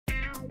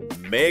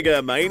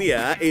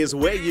Megamania is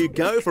where you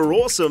go for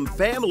awesome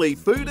family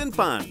food and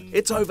fun.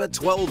 It's over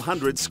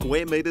 1,200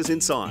 square metres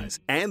in size,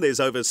 and there's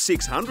over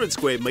 600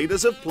 square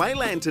metres of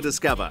playland to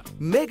discover.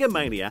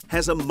 Megamania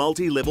has a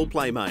multi-level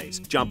play maze,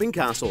 jumping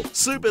castle,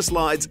 super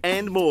slides,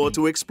 and more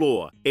to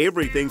explore.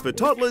 Everything for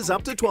toddlers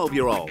up to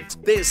 12-year-olds.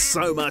 There's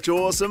so much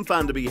awesome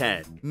fun to be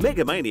had.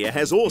 Megamania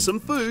has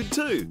awesome food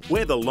too.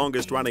 We're the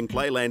longest-running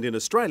playland in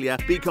Australia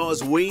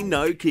because we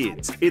know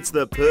kids. It's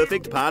the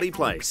perfect party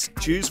place.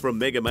 Choose from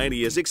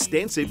Megamania's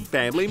extensive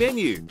family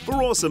menu.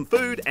 For awesome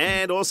food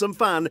and awesome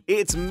fun,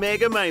 it's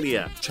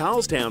Megamania,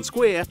 Charlestown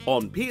Square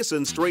on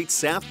Pearson Street,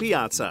 South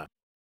Piazza.